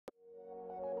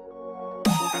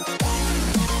Hey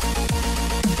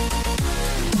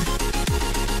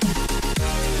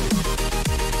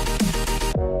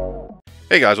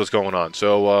guys, what's going on?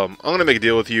 So, I'm going to make a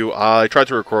deal with you. I tried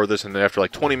to record this, and then after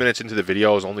like 20 minutes into the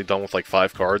video, I was only done with like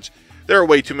 5 cards. There are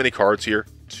way too many cards here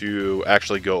to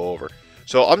actually go over.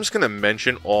 So, I'm just going to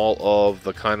mention all of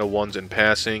the kind of ones in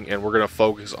passing, and we're going to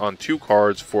focus on 2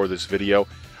 cards for this video.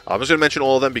 I'm just going to mention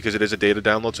all of them because it is a data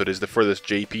download, so it is for this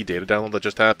JP data download that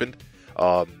just happened.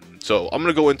 So, I'm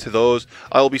going to go into those.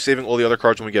 I will be saving all the other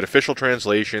cards when we get official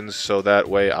translations, so that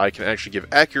way I can actually give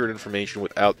accurate information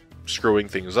without screwing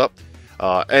things up.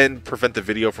 And prevent the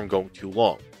video from going too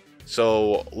long.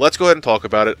 So let's go ahead and talk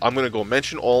about it. I'm going to go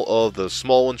mention all of the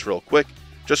small ones real quick,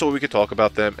 just so we can talk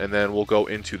about them, and then we'll go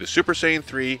into the Super Saiyan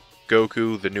 3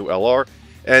 Goku, the new LR,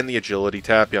 and the Agility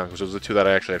Tapion, because those are the 2 that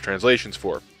I actually have translations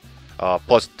for.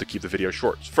 Plus, to keep the video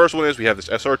short. First one is we have this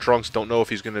SR Trunks. Don't know if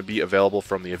he's going to be available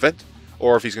from the event,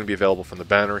 or if he's going to be available from the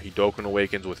banner. He Dokkan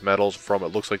Awakens with medals from, it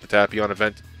looks like, the Tapion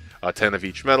event. 10 of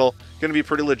each medal. Going to be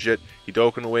pretty legit. He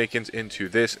Dokkan Awakens into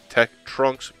this Tech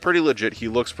Trunks. Pretty legit. He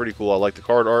looks pretty cool. I like the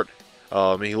card art.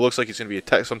 He looks like he's going to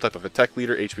be some type of a tech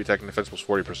leader. HP attack and defense plus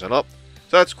 40% up.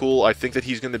 So that's cool. I think that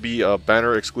he's going to be a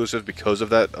banner exclusive because of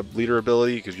that leader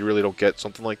ability, because you really don't get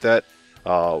something like that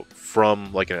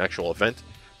from like an actual event.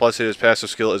 Plus his passive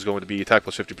skill is going to be attack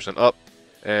plus 50% up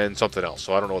and something else.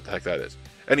 So I don't know what the heck that is.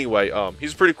 Anyway,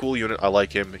 he's a pretty cool unit. I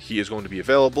like him. He is going to be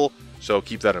available, so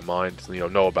keep that in mind.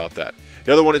 Know about that.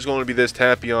 The other one is going to be this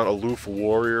Tapion Aloof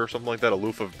Warrior or something like that.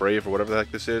 Aloof of Brave or whatever the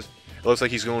heck this is. It looks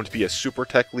like he's going to be a super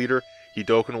tech leader. He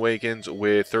Dokkan Awakens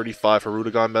with 35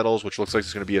 Harudagon medals, which looks like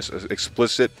it's going to be an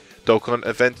explicit Dokkan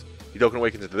event. He Dokkan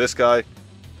Awakens into this guy,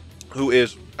 who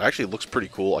is actually looks pretty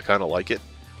cool. I kind of like it.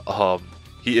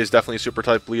 He is definitely a super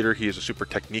type leader. He is a super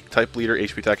technique type leader.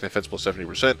 HP attack and defense plus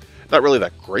 70%. Not really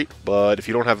that great, but if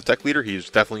you don't have a tech leader, he's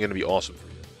definitely going to be awesome for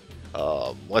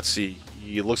you. Let's see.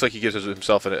 He looks like he gives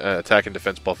himself an attack and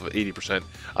defense buff of 80%.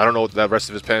 I don't know what the rest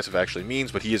of his passive actually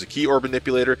means, but he is a key orb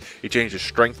manipulator. He changes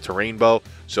strength to rainbow,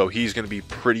 so he's going to be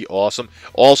pretty awesome.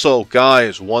 Also,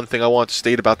 guys, one thing I want to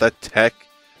state about that tech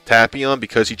Tapion,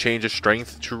 because he changes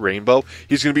strength to rainbow,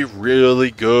 he's going to be really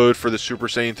good for the Super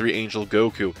Saiyan 3 Angel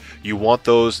Goku. You want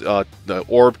those the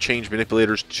orb change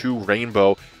manipulators to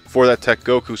rainbow for that tech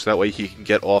Goku, so that way he can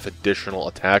get off additional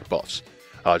attack buffs.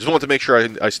 Just wanted to make sure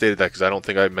I stated that, because I don't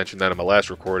think I mentioned that in my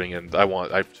last recording, and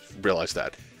I realized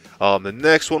that. The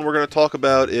next one we're going to talk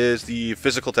about is the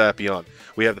Physical Tapion.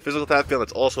 We have the Physical Tapion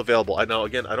that's also available. I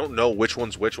don't know which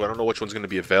one's which. I don't know which one's going to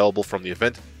be available from the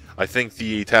event. I think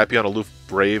the Tapion Aloof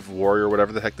Brave Warrior,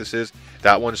 whatever the heck this is,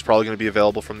 that one is probably going to be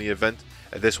available from the event.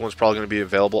 And this one's probably going to be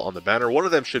available on the banner. One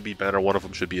of them should be banner, one of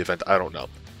them should be event. I don't know.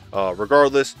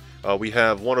 Regardless, we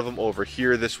have one of them over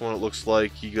here. This one, it looks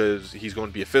like he's going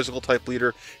to be a physical type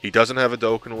leader. He doesn't have a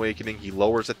Dokkan Awakening. He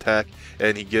lowers attack,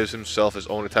 and he gives himself his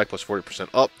own attack plus 40%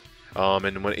 up.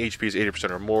 And when HP is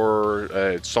 80% or more,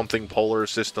 it's something polar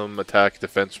system, attack,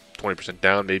 defense 20%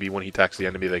 down. Maybe when he attacks the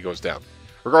enemy, that goes down.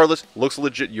 Regardless, looks a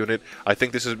legit unit. I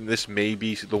think this may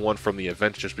be the one from the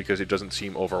event, just because it doesn't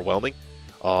seem overwhelming.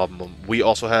 We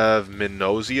also have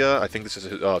Minozia. I think this is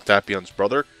Tapion's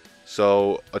brother.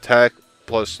 So attack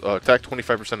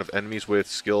 25% of enemies with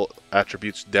skill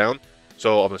attributes down.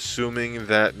 So I'm assuming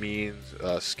that means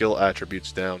skill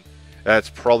attributes down.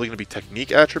 That's probably going to be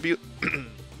technique attribute.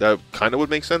 That kind of would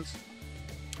make sense.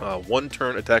 1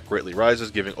 turn attack greatly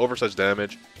rises, giving oversized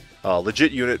damage.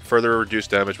 Legit unit, further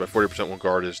reduced damage by 40%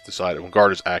 when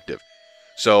guard is active.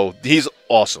 So he's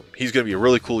awesome. He's going to be a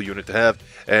really cool unit to have,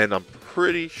 and I'm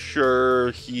pretty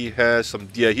sure he has some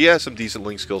decent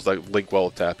link skills that link well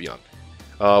with Tapion.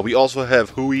 We also have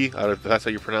Hui, that's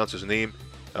how you pronounce his name.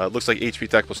 It looks like HP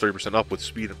attack plus 30% up with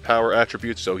speed and power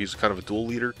attributes, so he's kind of a dual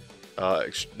leader.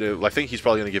 I think he's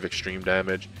probably going to give extreme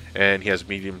damage, and he has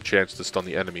medium chance to stun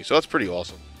the enemy, so that's pretty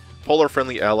awesome. Polar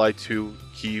friendly ally to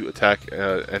key attack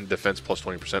and defense plus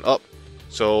 20% up.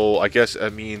 So I guess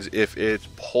that means if it's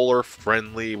polar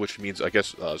friendly, which means I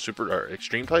guess super or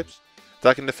extreme types,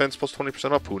 attack and defense plus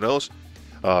 20% up. Who knows?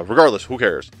 Regardless, who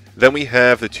cares? Then we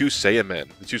have the 2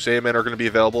 Saiyamen. The 2 Saiyamen are going to be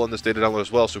available in this data download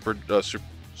as well.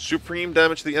 Supreme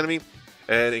damage to the enemy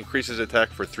and increases attack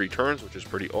for 3 turns, which is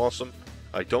pretty awesome.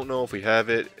 I don't know if we have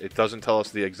it. It doesn't tell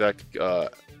us the exact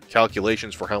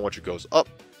calculations for how much it goes up.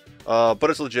 But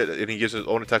it's legit, and he gives his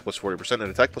own attack plus 40% and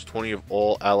attack plus 20 of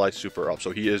all allies super up.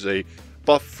 So he is a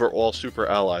buff for all super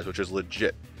allies, which is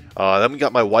legit. Then we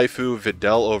got my waifu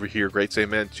Videl over here, Great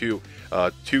Saiyaman 2.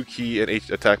 2 key and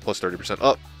attack plus 30%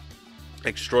 up.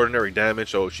 Extraordinary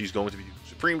damage, so she's going to be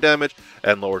supreme damage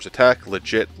and lowers attack.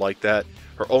 Legit like that.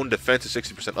 Her own defense is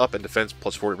 60% up and defense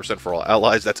plus 40% for all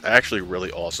allies. That's actually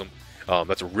really awesome.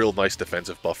 That's a real nice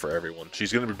defensive buff for everyone.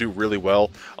 She's going to do really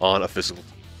well on a physical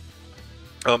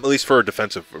team. At least for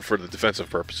the defensive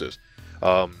purposes.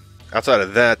 Outside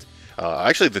of that,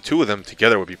 actually the two of them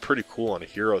together would be pretty cool on a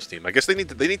heroes team. I guess they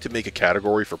need to make a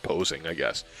category for posing. I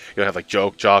guess you have like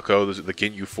Jocko, the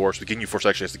Ginyu Force. The Ginyu Force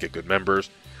actually has to get good members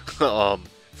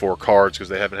for cards because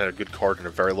they haven't had a good card in a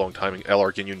very long time. And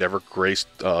LR Ginyu never graced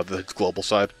the global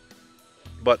side,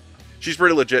 but she's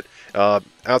pretty legit.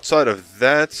 Outside of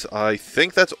that, I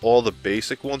think that's all the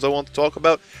basic ones I want to talk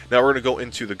about. Now we're going to go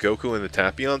into the Goku and the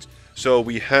Tapions. So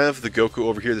we have the Goku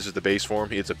over here. This is the base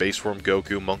form. It's a base form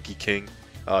Goku, Monkey King.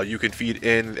 You can feed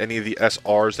in any of the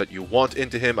SRs that you want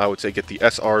into him. I would say get the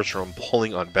SRs from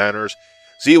pulling on banners.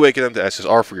 Z-Awaken them to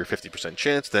SSR for your 50%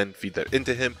 chance, then feed that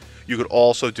into him. You could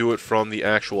also do it from the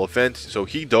actual event. So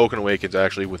he Dokkan Awakens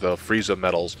actually with Frieza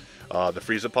medals, the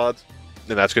Frieza pods.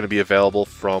 And that's going to be available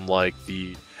from like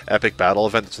the Epic Battle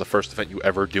event. It's the first event you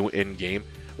ever do in-game,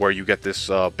 where you get this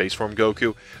base form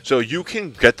Goku. So you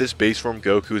can get this base form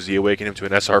Goku, Z-Awaken him to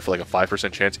an SR for like a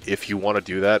 5% chance if you want to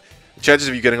do that. The chances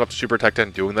of you getting up to Super Attack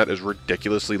 10 doing that is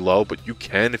ridiculously low, but you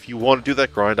can if you want to do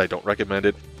that grind. I don't recommend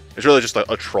it. It's really just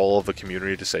a troll of the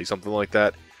community to say something like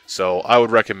that. So I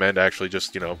would recommend actually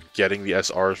just, getting the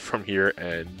SRs from here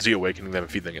and Z-Awakening them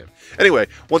and feeding him. Anyway,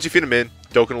 once you feed him in,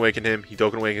 Dokkan Awaken him. He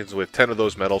Dokkan Awakens with 10 of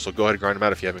those medals, so go ahead and grind him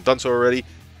out if you haven't done so already.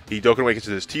 He Dokkan Awakens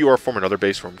to his TUR form, another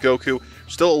base form Goku.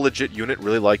 Still a legit unit,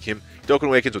 really like him. Dokkan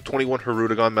Awakens with 21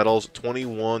 Hirudegan medals,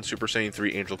 21 Super Saiyan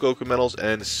 3 Angel Goku medals,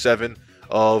 and 7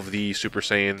 of the Super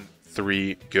Saiyan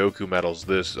 3 Goku medals,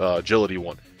 this agility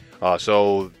one.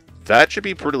 So that should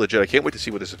be pretty legit. I can't wait to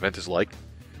see what this event is like.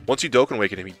 Once you Dokkan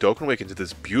Awaken him, he Dokkan Awakens to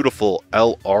this beautiful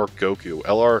LR Goku,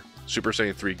 LR Super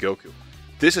Saiyan 3 Goku.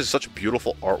 This is such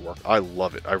beautiful artwork. I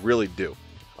love it. I really do.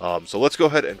 So let's go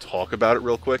ahead and talk about it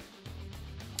real quick.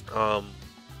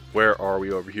 Where are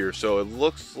we over here? So it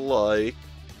looks like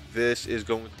this is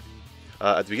going to be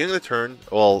at the beginning of the turn.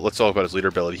 Well, let's talk about his leader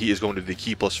ability. He is going to be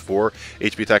Ki +4,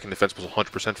 HP attack and defense plus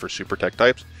 100% for super tech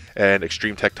types, and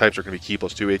extreme tech types are going to be Ki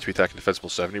 +2, HP attack and defense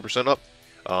plus 70% up.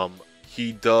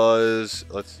 He does,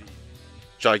 let's see,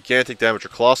 gigantic damage or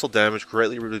colossal damage,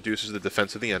 greatly reduces the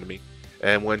defense of the enemy.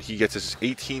 And when he gets his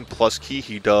 18 plus Ki,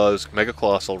 he does Mega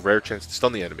Colossal, rare chance to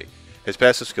stun the enemy. His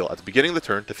passive skill, at the beginning of the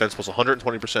turn, defense plus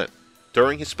 120%.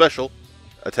 During his special,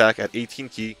 attack at 18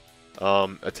 Ki,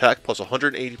 attack plus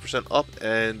 180% up,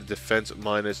 and defense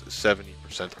minus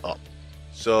 70% up.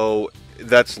 So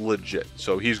that's legit.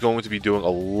 So he's going to be doing a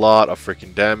lot of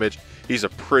freaking damage. He's a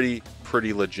pretty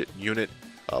legit unit.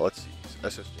 Let's see,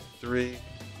 SSJ3.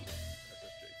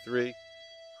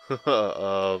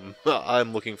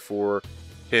 I'm looking for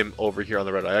him over here on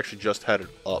the red. I actually just had it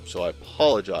up, so I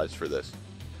apologize for this.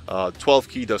 12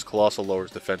 Ki does Colossal,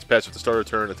 lowers defense. Pass with the start of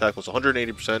turn, attack plus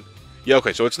 180%. Yeah,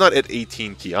 okay, so it's not at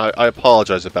 18 Ki. I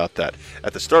apologize about that.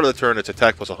 At the start of the turn, it's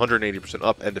attack plus 180%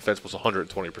 up and defense plus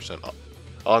 120% up.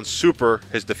 On Super,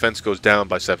 his defense goes down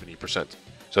by 70%.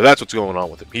 So that's what's going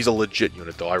on with him. He's a legit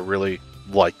unit, though. I really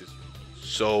like this unit.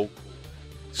 So,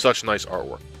 such nice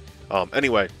artwork.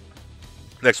 Anyway,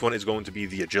 next one is going to be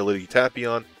the Agility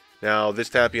Tapion. Now, this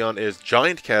Tapion is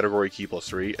Giant category Ki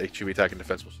 +3, HP attack and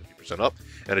defense plus 50% up,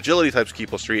 and Agility types Ki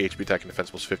 +3, HP attack and defense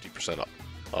plus 50% up.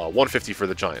 150 for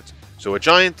the Giants. So a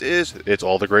Giant it's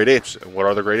all the Great Apes. And what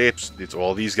are the Great Apes? It's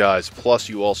all these guys. Plus,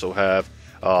 you also have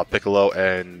Piccolo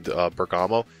and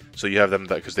Bergamo. So you have them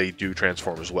because they do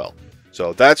transform as well.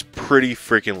 So that's pretty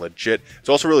freaking legit. It's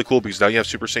also really cool because now you have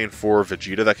Super Saiyan 4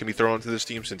 Vegeta that can be thrown into this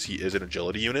team since he is an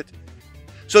agility unit.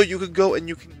 So you could go and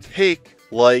you can take,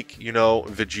 like,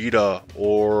 Vegeta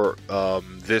or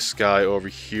this guy over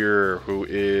here who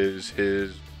is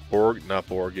his Tora,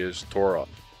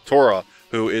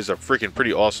 who is a freaking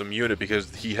pretty awesome unit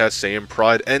because he has Saiyan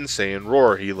Pride and Saiyan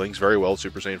Roar. He links very well with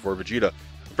Super Saiyan 4 Vegeta.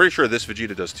 I'm pretty sure this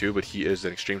Vegeta does too, but he is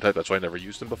an extreme type. That's why I never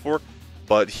used him before.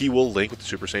 But he will link with the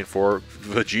Super Saiyan 4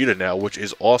 Vegeta now, which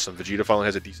is awesome. Vegeta finally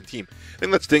has a decent team. The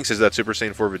thing that stinks is that Super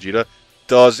Saiyan 4 Vegeta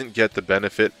doesn't get the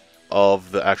benefit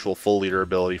of the actual full leader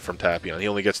ability from Tapion. He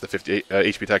only gets the 50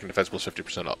 HP attack and defense plus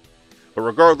 50% up. But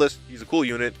regardless, he's a cool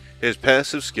unit. His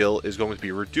passive skill is going to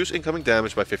be reduce incoming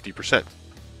damage by 50%.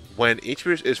 When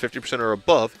HP is 50% or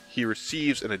above, he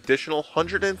receives an additional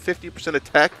 150%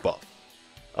 attack buff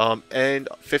and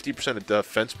 50%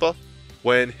 defense buff.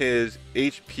 When his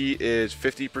HP is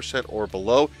 50% or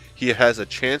below, he has a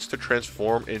chance to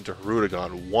transform into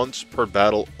Hirudegan once per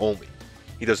battle only.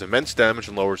 He does immense damage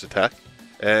and lowers attack.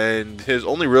 And his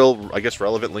only real,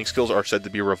 relevant link skills are said to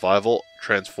be Revival,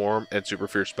 Transform, and Super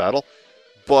Fierce Battle.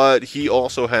 But he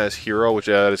also has Hero, which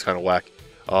is kind of whack.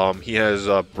 He has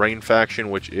Brain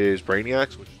Faction, which is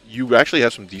Brainiacs, which you actually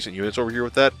have some decent units over here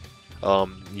with that.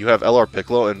 You have LR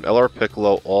Piccolo, and LR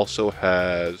Piccolo also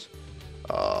has,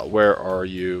 where are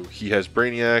you? He has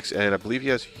Brainiacs, and I believe he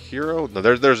has Hero. No,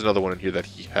 there's another one in here that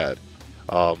he had.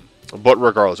 But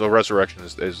regardless, Resurrection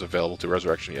is available too.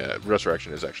 Resurrection, yeah,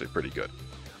 Resurrection is actually pretty good.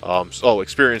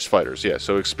 Experienced fighters, yeah.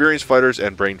 So experienced fighters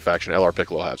and Brain Faction LR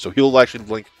Piccolo have. So he'll actually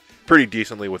link pretty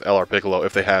decently with LR Piccolo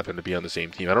if they happen to be on the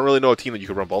same team. I don't really know a team that you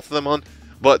could run both of them on,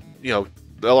 but you know,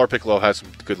 LR Piccolo has some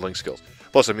good link skills.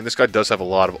 Plus, I mean, this guy does have a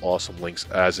lot of awesome links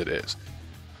as it is.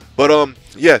 But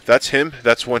yeah, that's him.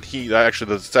 That's when he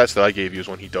actually, the stats that I gave you is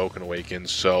when he Dokkan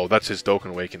Awakens. So that's his Dokkan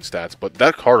Awaken stats. But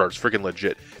that card art is freaking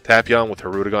legit. Tapion with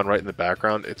Hirudegan right in the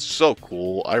background. It's so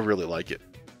cool. I really like it.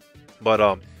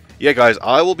 But yeah, guys,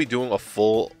 I will be doing a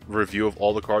full review of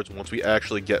all the cards once we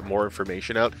actually get more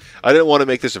information out. I didn't want to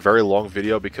make this a very long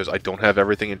video because I don't have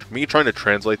everything. And me trying to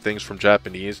translate things from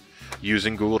Japanese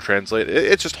using Google Translate,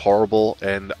 it's just horrible,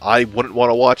 and I wouldn't want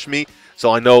to watch me.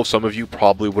 So I know some of you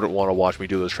probably wouldn't want to watch me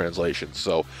do those translations.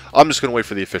 So I'm just going to wait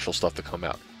for the official stuff to come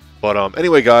out. But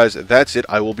anyway, guys, that's it.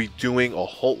 I will be doing a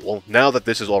whole... Well, now that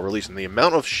this is all released, and the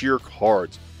amount of sheer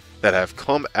cards that have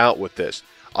come out with this,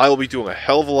 I will be doing a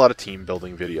hell of a lot of team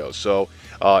building videos. So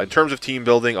in terms of team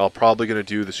building, I'll probably going to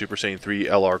do the Super Saiyan 3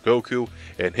 LR Goku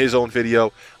in his own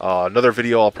video. Another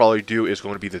video I'll probably do is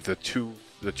going to be the two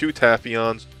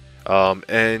Tapions.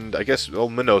 And I guess, well,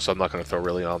 Minosa I'm not going to throw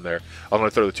really on there. I'm going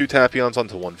to throw the 2 Tapions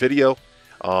onto one video.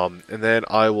 And then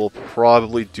I will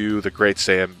probably do the Great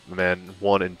Saiyaman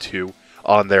 1 and 2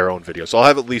 on their own video. So I'll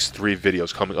have at least 3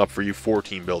 videos coming up for you for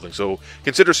team building. So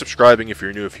consider subscribing if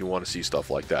you're new, if you want to see stuff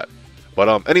like that.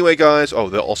 But anyway, guys,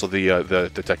 also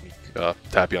the Technique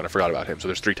Tapion, I forgot about him. So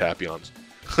there's 3 Tapions.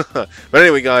 But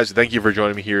anyway, guys, thank you for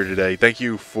joining me here today. Thank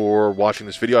you for watching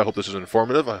this video. I hope this was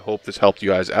informative. I hope this helped you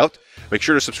guys out. Make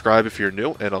sure to subscribe if you're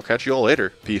new, and I'll catch you all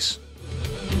later. Peace.